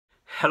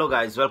Hello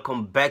guys,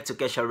 welcome back to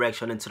Kesha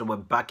Reaction, and today we're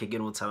back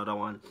again with another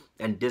one,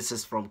 and this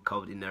is from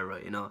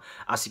Kaodenero.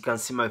 As you can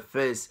see my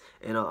face,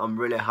 I'm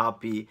really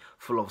happy,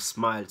 full of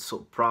smiles, so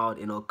proud.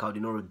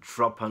 Kaodenero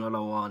drop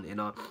another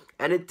one.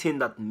 Anything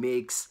that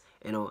makes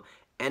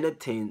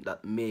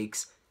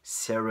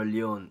Sierra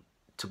Leone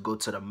to go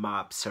to the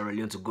map, Sierra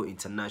Leone to go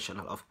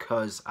international, of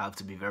course I have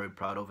to be very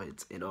proud of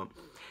it.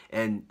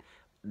 And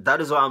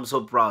that is why I'm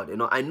so proud.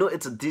 I know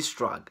it's a diss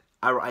track.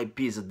 RIP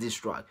is a diss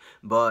track,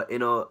 but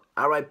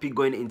RIP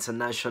going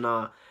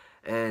international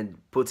and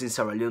putting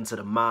Sierra Leone to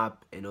the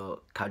map,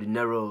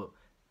 Kaodenero,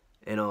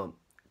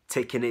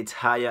 taking it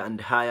higher and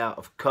higher.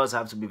 Of course I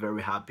have to be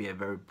very happy and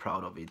very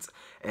proud of it.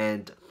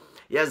 And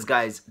yes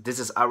guys, this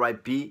is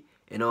RIP.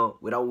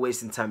 Without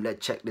wasting time,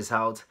 let's check this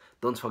out.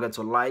 Don't forget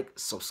to like,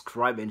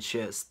 subscribe and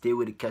share. Stay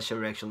with the Kesha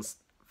Reactions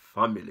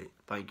family.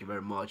 Thank you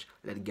very much.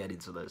 Let's get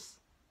into this.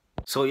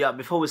 So yeah,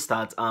 before we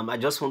start, I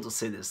just want to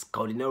say this.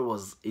 Kaodenero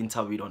was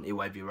interviewed on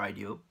AYV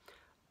radio,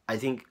 I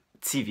think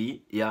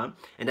TV, yeah,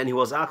 and then he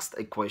was asked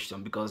a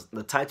question because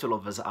the title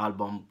of his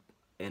album,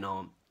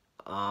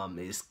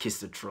 is Kiss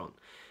the Throne,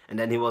 and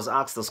then he was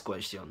asked this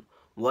question: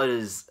 what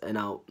is,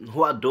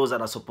 who are those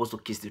that are supposed to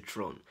kiss the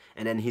throne?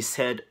 And then he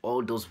said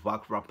all those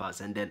whack rappers,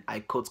 and then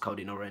I quote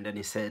Kaodenero, and then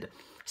he said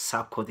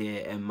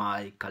Sarkodie,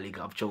 MI,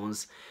 Khaligraph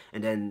Jones,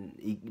 and then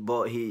he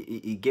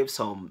gave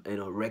some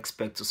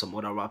respect to some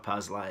other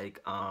rappers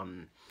like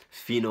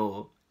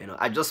Fino.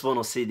 I just want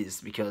to say this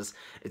because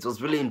it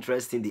was really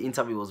interesting. The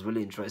interview was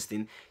really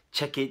interesting.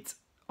 Check it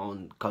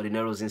on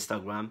Kaodenero's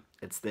Instagram,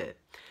 it's there.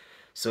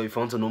 So if you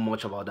want to know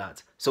much about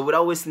that. So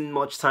without wasting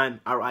much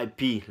time,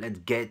 RIP, let's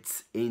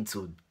get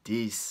into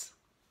this.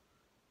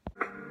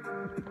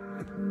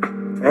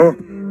 Oh,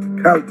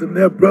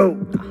 Kaodenero.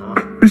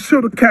 Be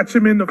sure to catch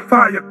him in the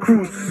fire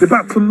cruise. They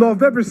about to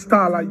love every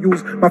style I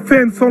use. My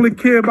fans only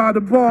care about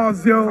the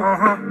bars, yo.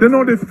 They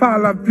know they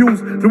file our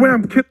views. The way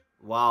I'm kidding.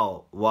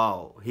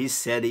 Wow. He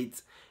said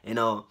it.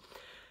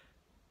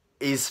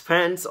 His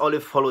fans only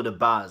follow the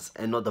bars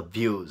and not the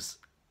views.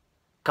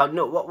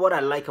 Kaodenero, what I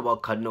like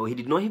about Kaodenero, he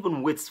did not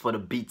even wait for the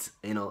beat,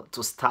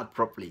 to start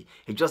properly.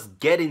 He just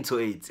get into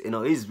it.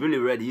 He's really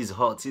ready. He's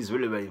hot. He's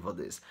really ready for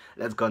this.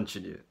 Let's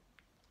continue.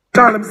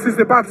 Since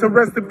they're about to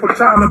arrest him for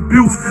child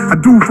abuse, I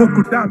do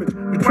vocal damage.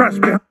 You trash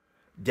me.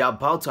 They're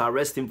about to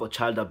arrest him for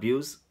child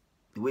abuse.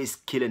 The way he's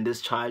killing this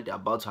child, they're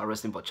about to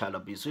arrest him for child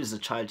abuse. Who is the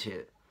child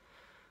here?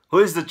 Who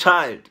is the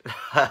child?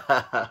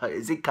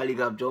 Is it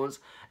Khaligraph Jones?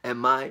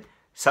 Am I?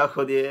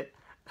 Sarkodie?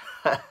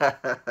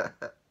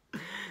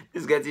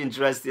 This gets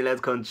interesting. Let's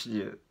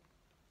continue.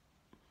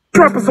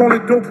 Rappers only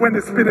dope when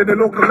they spit in the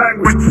local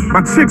language.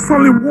 My chicks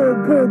only wore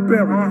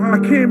Burberry. I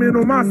came in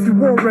on my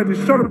war ready.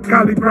 Shut up,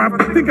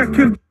 Khaligraph. I think I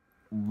killed.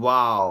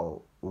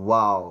 Wow.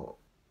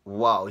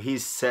 He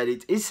said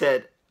it. He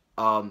said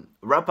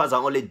rappers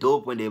are only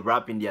dope when they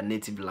rap in their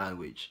native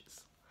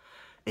languages.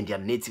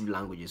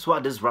 Who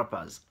are these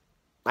rappers?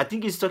 I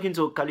think he's talking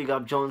to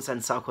Khaligraph Jones and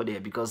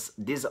Sarkodie, because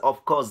these are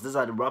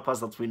the rappers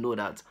that we know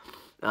that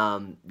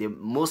they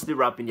mostly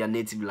rap in their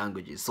native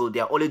languages. So they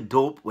are only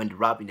dope when they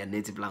rap in their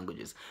native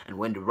languages. And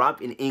when they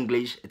rap in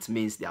English, it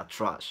means they are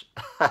trash.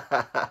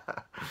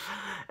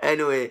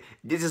 Anyway,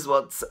 this is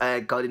what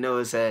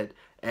Kaodenero said.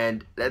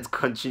 And let's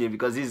continue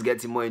because this is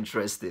getting more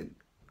interesting.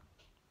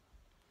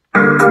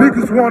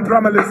 Niggas want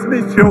drama, let's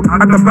meet you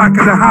at the back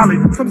of the holly.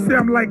 Some say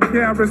I'm like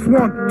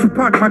KRS-One,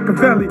 Tupac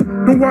Machiavelli.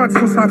 No words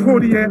for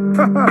Sarkodie.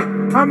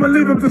 I'ma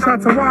leave him to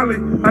Shatawale.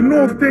 I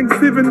know things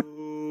even.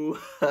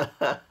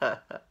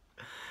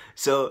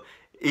 So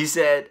he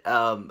said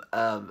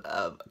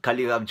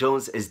Khaligraph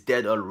Jones is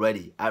dead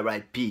already.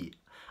 RIP.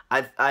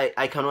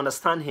 I can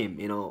understand him,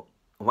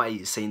 why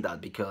he's saying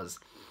that, because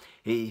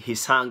he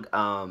sang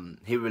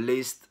he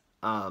released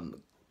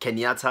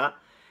Kenyatta,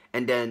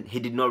 and then he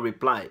did not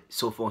reply.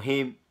 So for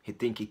him, he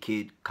think he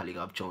killed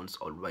Khaligraph Jones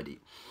already.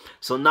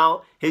 So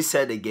now he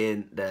said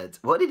again that,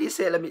 what did he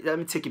say? Let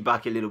me take it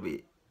back a little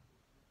bit.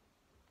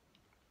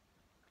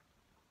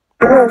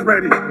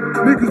 Already,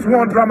 niggas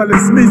want drama,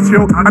 let's meet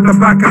you at the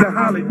back of the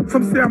holly.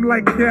 Some say I'm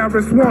like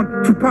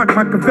KRS-One, Tupac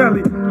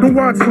Machiavelli. No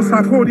words for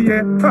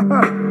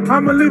Sarkodie.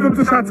 I'ma leave him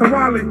to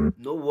Shatawale.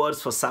 No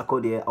words for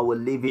Sarkodie. I will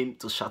leave him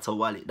to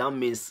Shatawale. That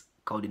means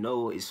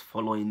Kaodenero is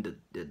following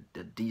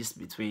the diss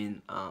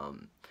between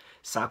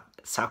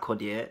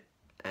Sarkodie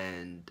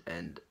and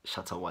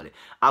Shatawale.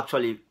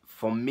 Actually,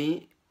 for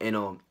me,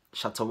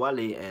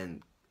 Shatawale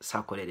and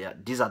Sarkodie,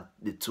 these are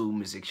the two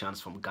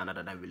musicians from Ghana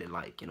that I really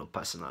like,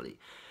 personally.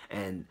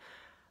 And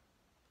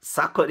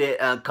Sarkodie,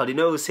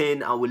 Kaodenero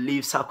saying I will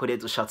leave Sarkodie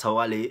to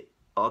Shatawale.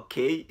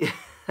 Okay.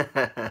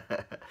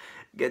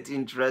 Get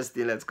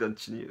interesting. Let's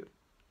continue.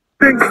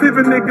 Thanks,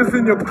 even niggas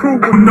in your crew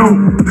will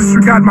know.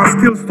 Disregard my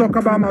skills, talk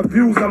about my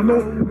views are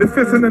low. They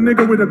facing a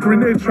nigga with a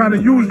grenade trying to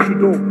use you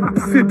though.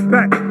 Sit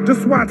back,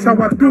 just watch how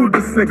I do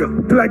this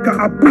nigga. Like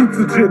a boot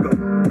to jigger.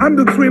 I'm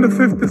the twin of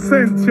 50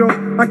 Cent, yo.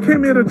 I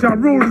came here to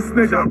rule this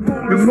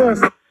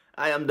nigga.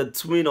 I am the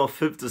twin of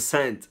 50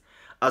 Cent.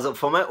 As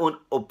for my own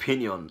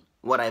opinion,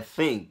 I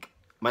think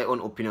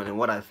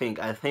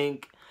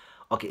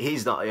Okay,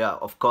 he's not, yeah,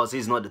 of course,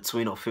 he's not the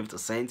twin of 50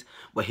 Cent,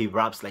 but he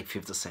raps like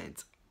 50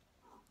 Cent.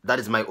 That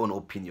is my own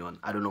opinion.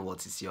 I don't know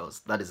what is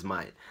yours. That is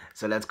mine.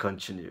 So let's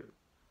continue.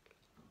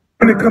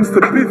 When it comes to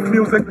beef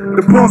music,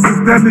 the boss is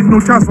deadly, no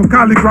chance for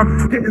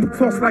Khaligraph. Getting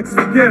tossed like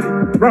spaghetti.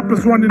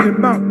 Rappers running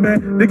him out,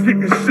 man, they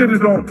getting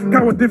shitted on.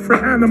 Cow a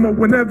different animal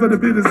whenever the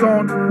beat is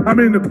on. I'm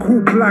in the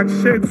cool black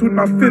shades with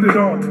my fitted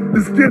on.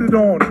 Let's get it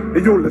on.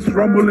 Hey yo, let's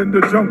rumble in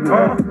the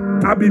jungle.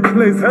 I be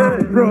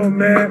blazing, bro,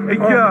 man.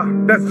 Hey, yeah,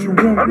 that's you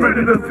want. I'm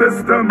ready to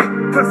fist them.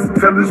 Just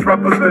tell these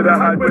rappers that I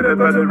hide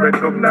whenever they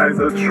recognize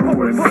a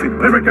true MC.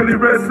 Lyrically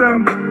rest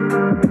them.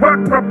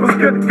 Whack rappers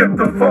get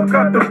the fuck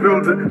out the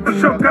building. The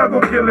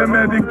Chicago kill them,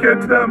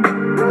 medicate them.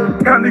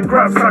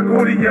 Khaligraph,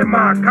 Sarkodie, and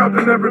my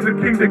Kaodenero, the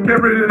king, they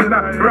carry it and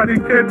I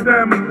eradicate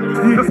them.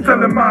 Just tell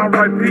them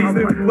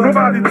R.I.P.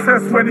 Nobody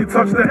tests when he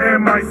touch the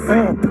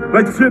MIC.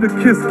 Like Jada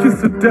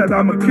kiss the dead,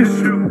 I'ma kiss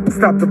you.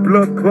 Stop the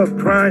blood clot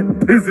crying.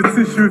 Easy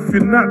tissue if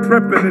you're not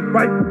repping it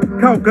right.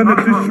 Cow gonna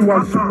dish you,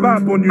 I'll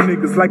shabab on you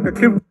niggas like a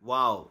kid.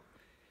 Wow.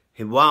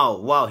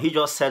 Wow. He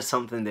just said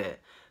something there.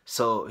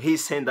 So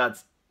he's saying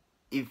that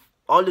if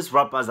all these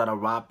rappers that are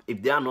rap,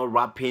 if they are not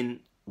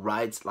rapping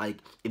right, like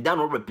if they are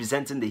not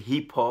representing the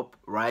hip-hop,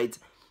 right,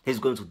 he's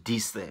going to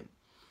diss them.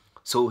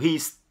 So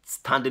he's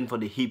standing for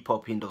the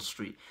hip-hop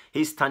industry.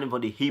 He's standing for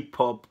the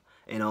hip-hop,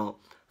 you know,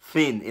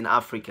 thing in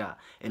Africa,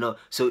 you know.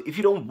 So if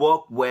you don't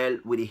work well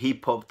with the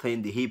hip-hop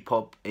thing, the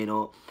hip-hop, you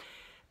know,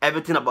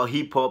 everything about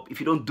hip-hop, if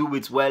you don't do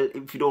it well,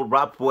 if you don't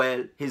rap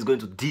well, he's going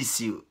to diss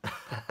you.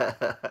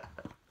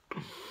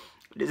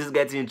 This is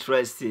getting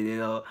interesting, you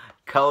know.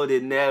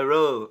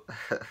 Kaodenero.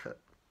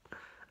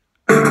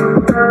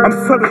 I'm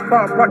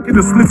certified, rocking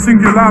the slip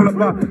single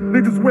alibi.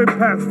 Niggas way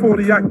past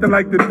 40, acting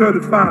like they're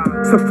 35.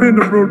 Safin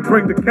the road,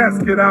 break the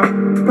casket out.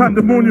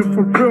 Pandemonium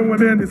for real when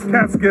man his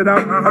cats get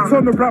out. I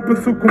turn the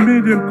rappers to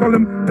comedian, call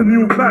him the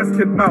new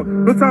basket mouth.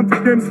 No time for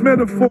games,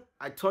 metaphor.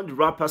 I turned the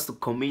rappers to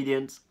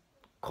comedians,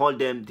 call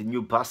them the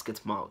new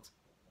basket mouth.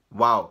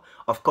 Wow.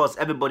 Of course,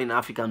 everybody in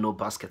Africa know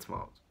basket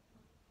mouth.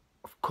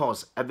 Of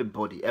course,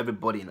 everybody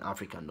in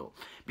Africa know.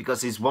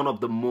 Because he's one of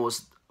the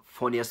most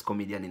funniest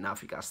comedian in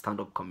Africa,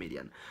 stand-up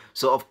comedian.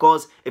 So, of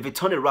course, if you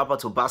turn a rapper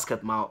to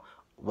basket mouth,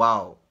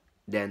 wow,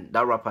 then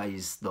that rapper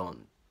is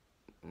done.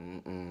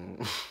 I'm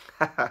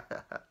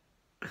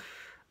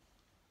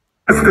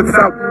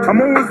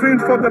always in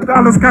for the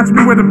dollars, catch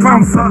me with a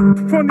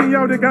bouncer. Funny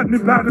how they got me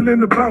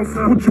battling the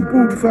bouncer. Put your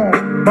boots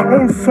on. My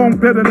old song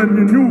better than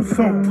your new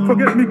song.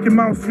 Forget Mickey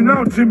Mouse, you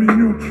now Jimmy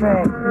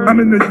Neutron. I'm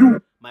in the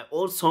U. My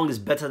old song is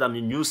better than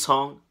the new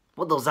song?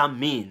 What does that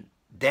mean?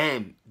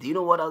 Damn, do you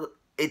know what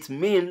it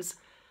means?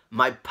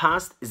 My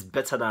past is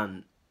better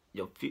than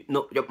your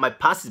my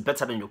past is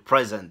better than your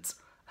present.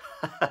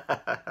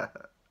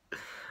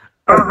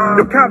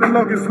 Your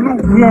catalog is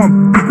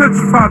lukewarm. You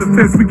petrify the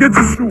face, we get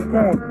your shoe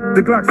on.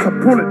 The Glocks are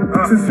bullet.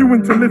 Since you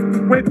went to lift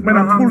the weight when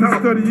I'm fully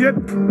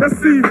 38, let's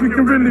see if we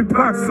can really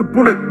box a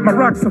bullet. My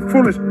rocks are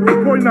foolish,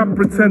 the boy not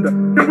pretender.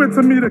 Can't wait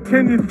to meet a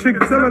Kenyan chick,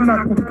 tell her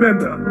not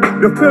kupenda.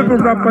 Your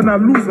favorite rapper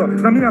not loser,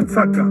 na me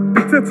attacker.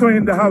 Potato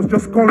in the house,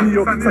 just call me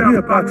your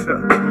Sania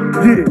Bacha.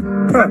 Yeah,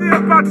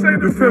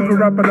 your favorite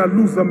rapper not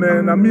loser,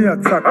 man, na me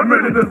attacker. I'm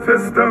ready to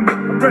fist them.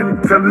 I'm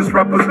ready. Tell these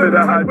rappers that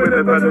I hide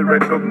whenever they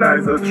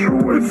recognize a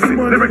true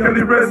MC.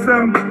 Lyrically rest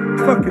them.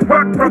 Fuck it.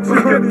 Whack rappers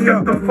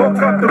get the fuck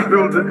out the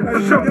building. The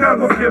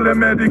Chicago kill them,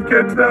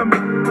 medicate them.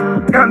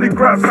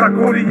 Khaligraph,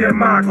 Sarkodie, and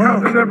my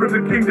Kaodenero, the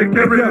king, they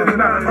carry it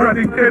and I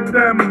eradicate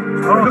them.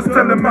 Just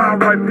tell them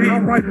R.I.P.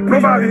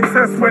 Nobody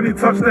tests when he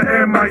touch the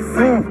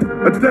MIC.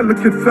 A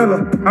delicate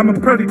fella, I'm a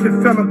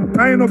predicate fella.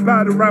 I ain't no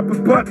bad rapper,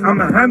 but I'm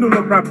a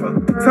handler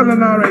rapper.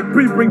 Telling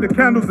R.I.P. bring the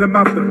candles and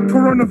after.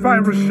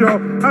 Coronavirus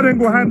show, I didn't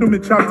go handle me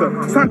chapter.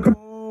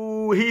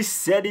 He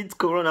said it,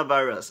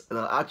 coronavirus.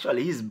 No,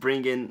 actually, he's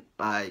bringing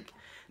like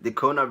the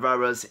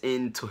coronavirus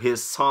into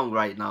his song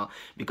right now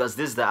because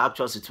this is the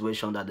actual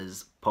situation that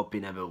is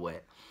popping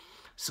everywhere.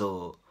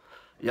 So,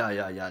 yeah.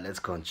 Let's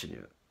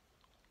continue.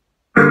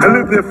 I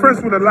live there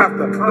first with a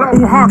laughter.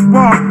 Allahu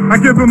Akbar. I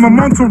gave him a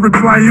mental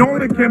reply. He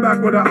only came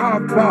back with a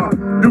half bar.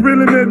 You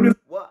really made me.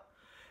 What?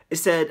 It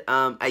said,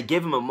 I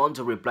gave him a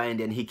mental reply and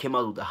then he came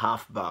out with a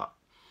half bar.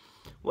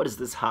 What is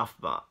this half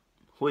bar?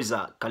 Who is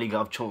that?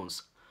 Khaligraph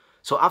Jones.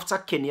 So after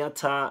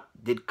Kenyatta,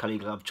 did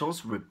Khaligraph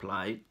Jones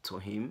reply to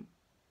him?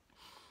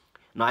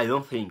 No, I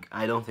don't think.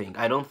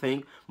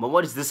 But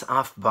what is this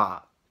half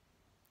bar?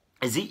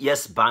 Is it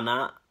yes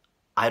banner?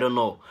 I don't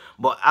know.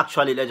 But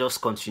actually, let's just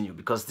continue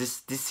because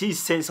this he's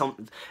saying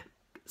something.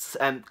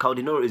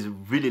 Kaodenero is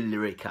really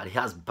lyrical. He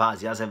has bars.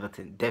 He has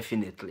everything.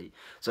 Definitely.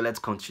 So let's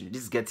continue.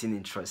 This is getting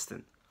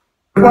interesting.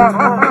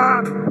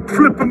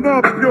 Flip them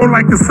up, yo,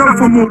 like a cell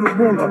phone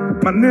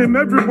Motorola. My name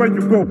everywhere you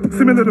go,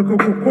 similar to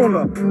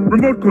Coca-Cola.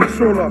 Remote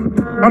controller.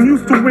 I'm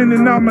used to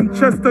winning now,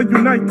 Manchester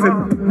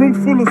United. Room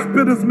full of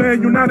spitters,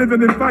 man, you're not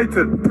even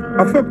invited.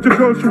 I fucked your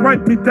girl, she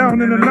write me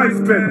down in a nice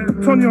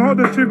bed. Turn your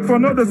other chick for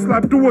another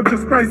slap, do what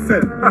just Christ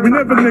said. We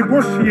never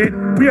negotiate,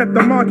 We at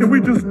the market,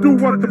 we just do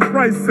what the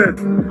price said.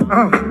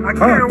 I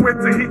can't wait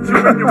to hit you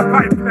in your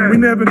pipe head. We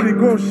never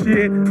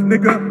negotiate,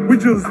 nigga. We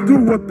just do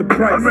what the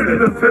price said. I'm ready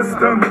to fist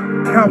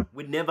them.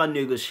 We never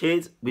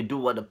negotiate, we do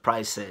what the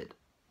price said.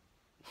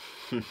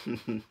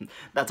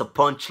 That's a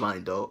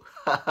punchline though.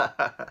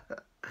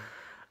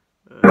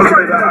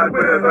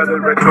 Wherever they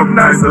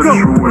recognize us,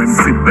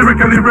 truancy.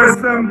 Lyrically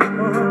rest them.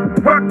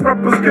 Whack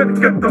rappers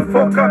get the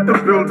fuck out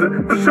the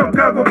building. The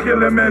Chicago kill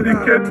them and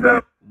they get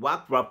them.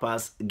 Whack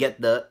rappers get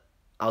the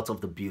out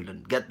of the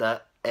building. Get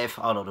the F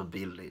out of the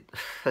building.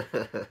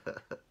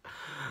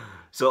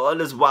 So all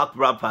these whack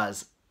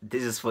rappers,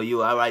 this is for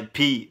you.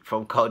 R.I.P.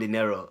 from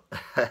Kaodenero.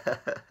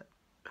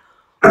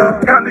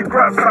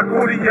 Khaligraph,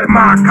 Sarkodie,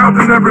 my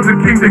Kaodenero, the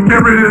king, they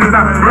carry it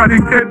out.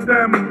 Eradicate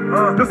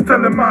them, just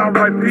tell them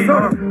R.I.P.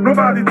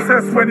 Nobody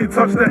tests when he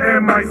touch the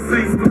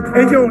MIC.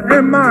 Hey yo,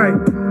 MI,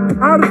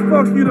 how the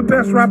fuck you the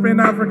best rapper in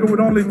Africa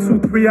with only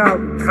 2-3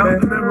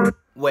 albums, man?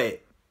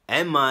 Wait,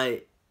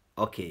 MI,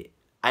 okay,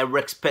 I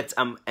respect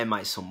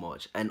MI so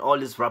much. And all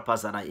these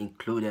rappers that I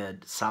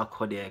included,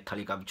 Sarkodie,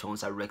 Khaligraph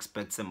Jones, I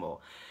respect them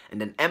all.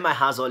 And then MI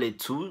has only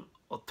 2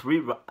 or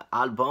 3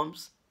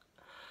 albums.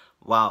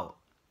 Wow.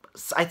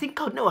 I think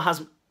Kaodenero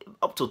has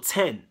up to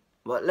 10.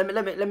 Well,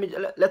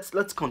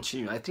 let's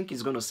continue. I think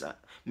he's gonna say,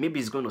 maybe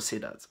he's gonna say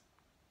that.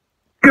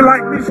 You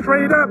like me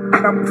straight up?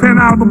 I'm 10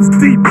 albums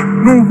deep,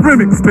 no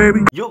remix,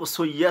 baby. Yo,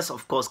 so yes,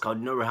 of course,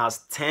 Kaodenero has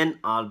 10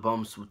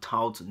 albums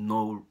without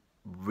no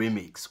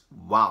remix.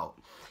 Wow.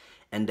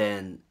 And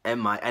then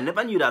MI, I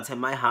never knew that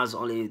MI has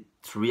only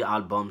 3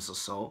 albums or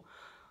so.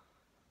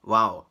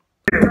 Wow.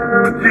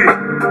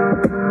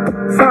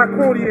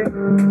 Sarkodie,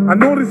 I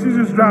noticed you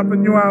just dropped a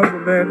new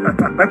album, man.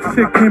 That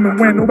shit came and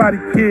went, nobody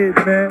cared,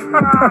 man.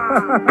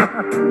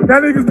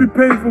 That niggas be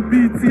paying for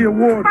BET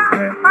awards,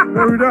 man.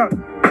 Word up.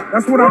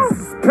 That's what I'm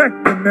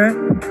suspecting, man.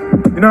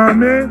 You know what I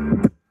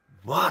mean?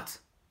 What?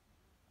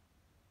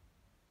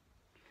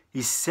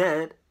 He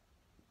said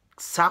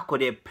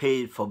Sarkodie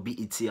paid for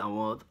BET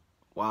award.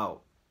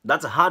 Wow.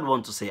 That's a hard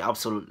one to say,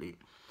 absolutely.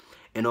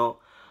 You know,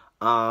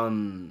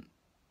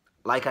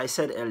 like I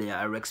said earlier,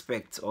 I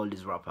respect all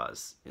these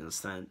rappers, you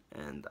understand?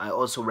 And I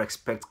also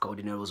respect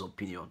Kaodenero's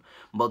opinion.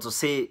 But to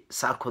say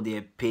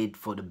Sarkodie paid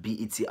for the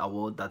BET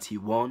award that he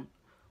won,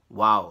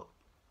 wow.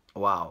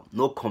 Wow.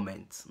 No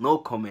comment. No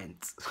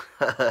comment.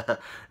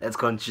 Let's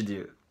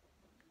continue.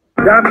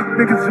 Y'all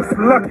niggas just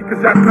lucky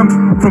because y'all come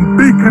from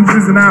big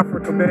countries in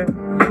Africa, man.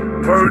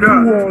 Word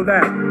up. Do all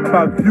that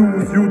about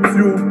views,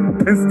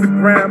 YouTube,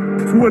 Instagram,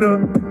 Twitter.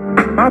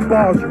 My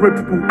bars rip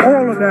through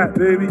all of that,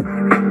 baby.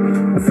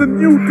 It's a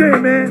new day,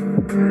 man.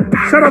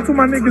 Shout out to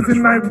my niggas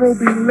in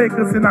Nairobi, in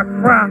Lagos, in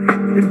Accra,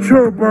 in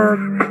Joburg,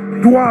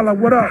 Douala,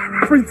 what up?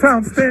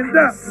 Freetown, stand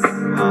up.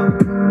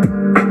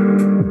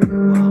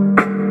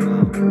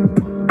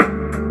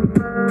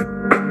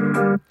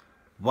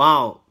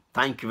 Wow.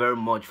 Thank you very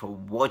much for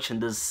watching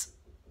this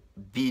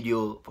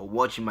video, for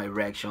watching my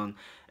reaction.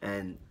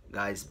 And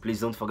guys, please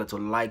don't forget to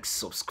like,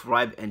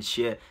 subscribe, and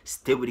share.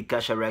 Stay with the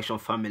Kasha Reaction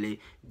family.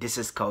 This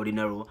is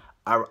Kaodenero.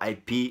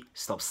 R.I.P.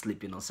 Stop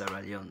sleeping on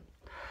Sierra Leone.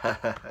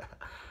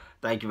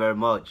 Thank you very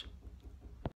much.